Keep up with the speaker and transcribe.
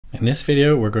In this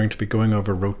video, we're going to be going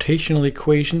over rotational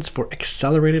equations for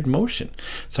accelerated motion.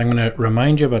 So I'm going to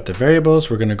remind you about the variables.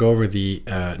 We're going to go over the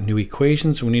new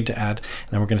equations we need to add, and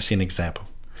then we're going to see an example.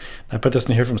 I put this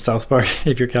in here from South Park.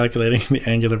 If you're calculating the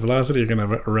angular velocity, you're going to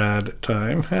have a rad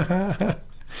time.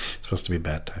 It's supposed to be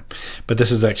bad time. But this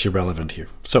is actually relevant here.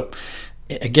 So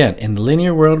again, in the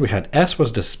linear world, we had S was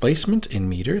displacement in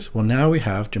meters. Well, now we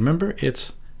have, do you remember,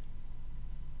 it's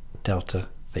delta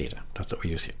theta. That's what we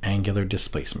use here, angular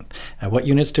displacement. And what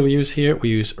units do we use here? We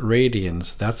use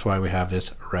radians. That's why we have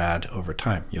this rad over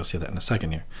time. You'll see that in a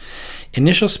second here.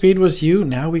 Initial speed was u.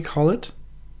 Now we call it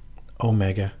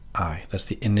omega I. That's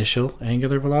the initial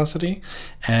angular velocity.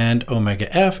 And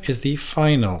omega f is the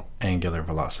final angular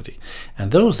velocity.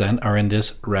 And those then are in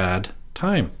this rad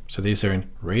time. So these are in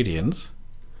radians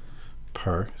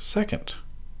per second.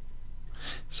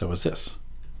 So is this.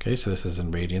 Okay, so this is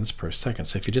in radians per second.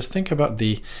 So if you just think about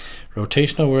the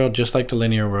rotational world, just like the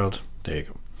linear world, there you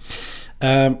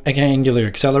go. Again, angular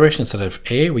acceleration, instead of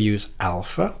a, we use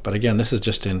alpha. But again, this is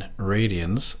just in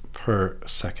radians per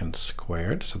second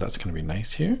squared. So that's going to be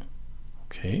nice here.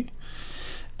 Okay.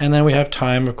 And then we have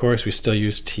time, of course, we still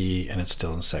use t, and it's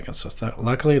still in seconds. So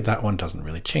luckily, that one doesn't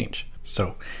really change.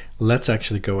 So let's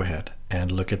actually go ahead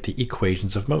and look at the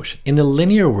equations of motion. In the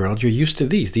linear world, you're used to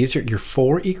these. These are your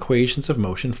 4 equations of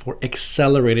motion for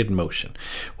accelerated motion.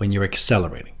 When you're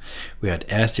accelerating, we had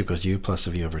s equals u plus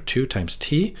v over 2 times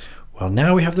t. Well,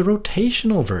 now we have the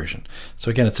rotational version.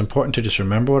 So again, it's important to just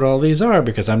remember what all these are,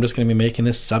 because I'm just going to be making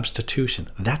this substitution.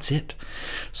 That's it.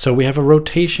 So we have a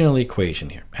rotational equation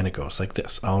here, and it goes like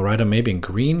this. I'll write them maybe in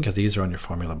green because these are on your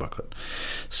formula booklet.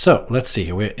 So let's see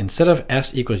here. Instead of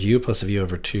s equals u plus v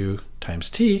over 2 times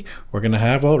t, we're going to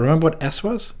have, well, remember what s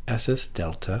was? S is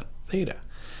delta theta.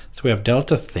 So we have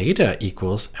delta theta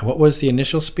equals, and what was the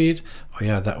initial speed? Oh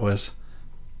yeah, that was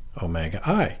omega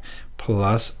I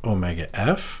plus omega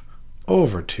f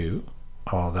over 2,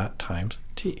 all that times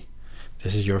t.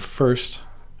 This is your first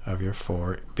of your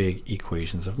 4 big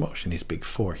equations of motion, these big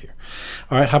 4 here.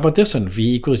 All right, how about this one?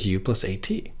 V equals u plus at.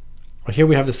 Well, here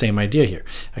we have the same idea here,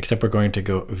 except we're going to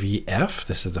go vf,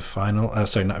 this is the final,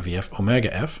 sorry, not vf,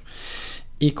 omega f,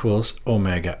 equals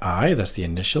omega I, that's the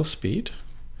initial speed,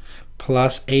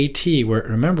 plus at, where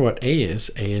remember what a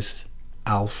is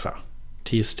alpha.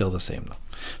 T is still the same though.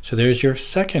 So there's your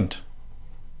second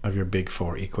of your big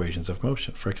 4 equations of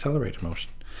motion for accelerated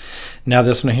motion. Now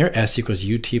this one here, s equals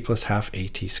ut plus half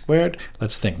at squared.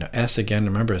 Let's think. Now s, again,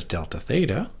 remember, is delta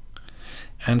theta.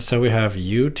 And so we have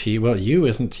ut, well, u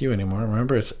isn't u anymore.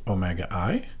 Remember, it's omega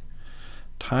I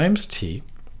times t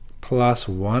plus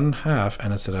 1/2,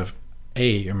 and instead of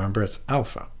a, remember, it's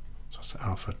alpha. So it's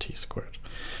alpha t squared.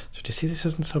 So do you see this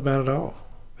isn't so bad at all?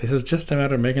 This is just a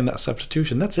matter of making that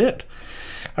substitution. That's it.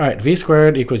 All right, v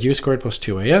squared equals u squared plus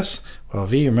 2as. Well,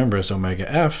 v, remember, is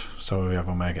omega f. So we have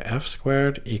omega f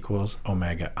squared equals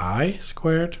omega I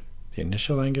squared, the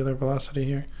initial angular velocity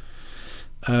here.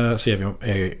 So you have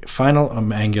a final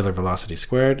angular velocity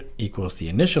squared equals the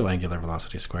initial angular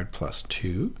velocity squared plus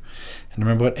 2. And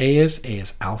remember what a is? A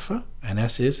is alpha, and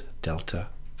s is delta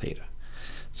theta.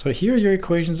 So here are your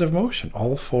equations of motion,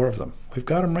 all 4 of them. We've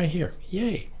got them right here.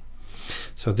 Yay.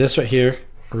 So this right here,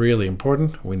 really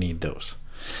important. We need those.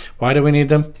 Why do we need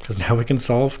them? Because now we can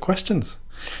solve questions.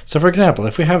 So for example,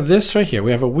 if we have this right here,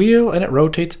 we have a wheel and it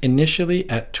rotates initially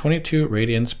at 22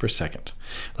 radians per second.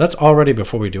 Let's already,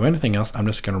 before we do anything else, I'm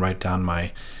just going to write down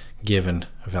my given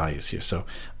values here. So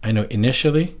I know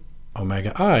initially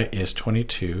omega I is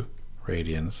 22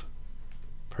 radians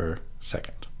per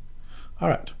second. All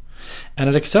right. And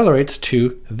it accelerates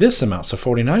to this amount, so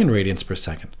 49 radians per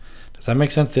second. Does that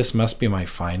make sense? This must be my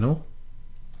final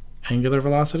angular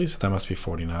velocity, so that must be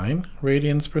 49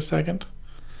 radians per second.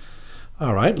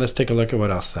 All right, let's take a look at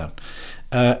what else then.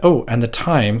 Oh, and the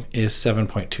time is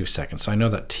 7.2 seconds. So I know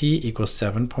that t equals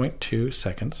 7.2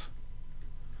 seconds.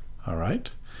 All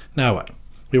right, now what?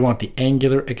 We want the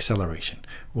angular acceleration.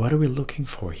 What are we looking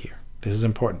for here? This is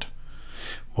important.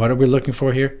 What are we looking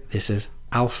for here? This is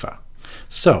alpha.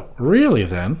 So really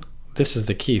then, this is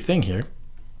the key thing here.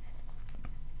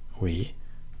 We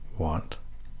want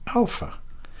alpha.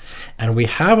 And we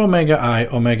have omega I,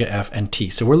 omega f, and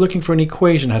t. So we're looking for an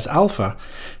equation that has alpha,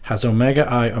 has omega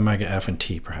I, omega f, and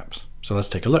t perhaps. So let's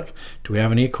take a look. Do we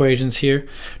have any equations here?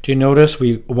 Do you notice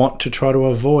we want to try to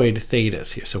avoid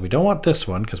thetas here? So we don't want this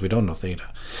one because we don't know theta.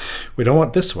 We don't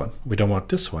want this one. We don't want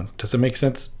this one. Does it make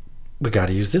sense? We got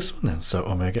to use this one then. So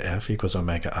omega f equals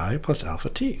omega I plus alpha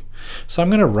t. So I'm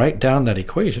going to write down that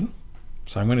equation.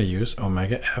 So I'm going to use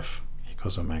omega f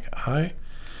equals omega I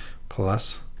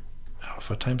plus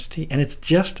alpha times t. And it's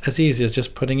just as easy as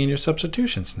just putting in your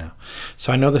substitutions now.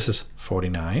 So I know this is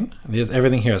 49.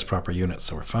 Everything here is proper units,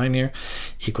 so we're fine here.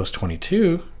 Equals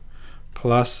 22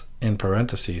 plus, in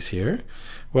parentheses here,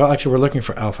 well, actually, we're looking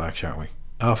for alpha, actually, aren't we?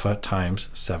 Alpha times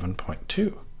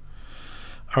 7.2.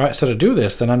 All right, so to do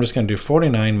this, then I'm just going to do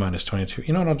 49 minus 22.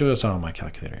 You know what, I'll do this on my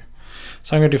calculator.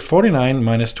 So I'm going to do 49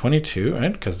 minus 22,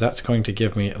 right? Because that's going to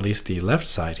give me at least the left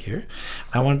side here.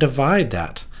 I want to divide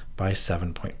that by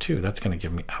 7.2. That's going to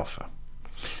give me alpha.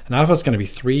 And alpha is going to be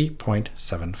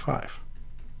 3.75.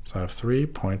 So I have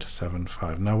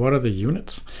 3.75. Now, what are the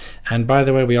units? And by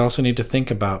the way, we also need to think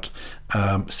about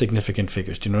significant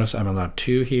figures. Do you notice I'm allowed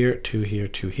 2 here, 2 here,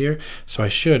 2 here? So I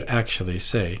should actually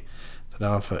say that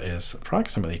alpha is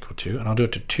approximately equal to, and I'll do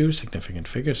it to 2 significant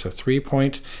figures. So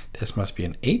this must be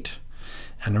an 8.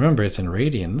 And remember, it's in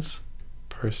radians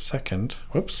per second.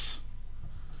 Whoops.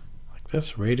 Like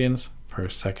this, radians per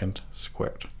second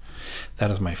squared.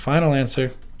 That is my final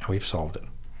answer, and we've solved it.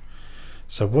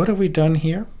 So what have we done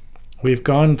here? We've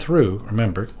gone through,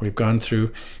 remember, we've gone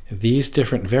through these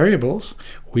different variables.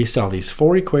 We saw these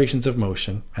 4 equations of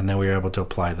motion, and then we were able to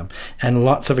apply them. And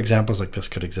lots of examples like this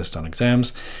could exist on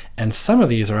exams. And some of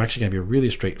these are actually going to be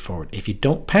really straightforward. If you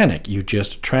don't panic, you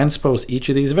just transpose each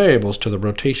of these variables to the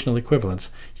rotational equivalence,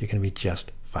 you're going to be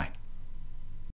just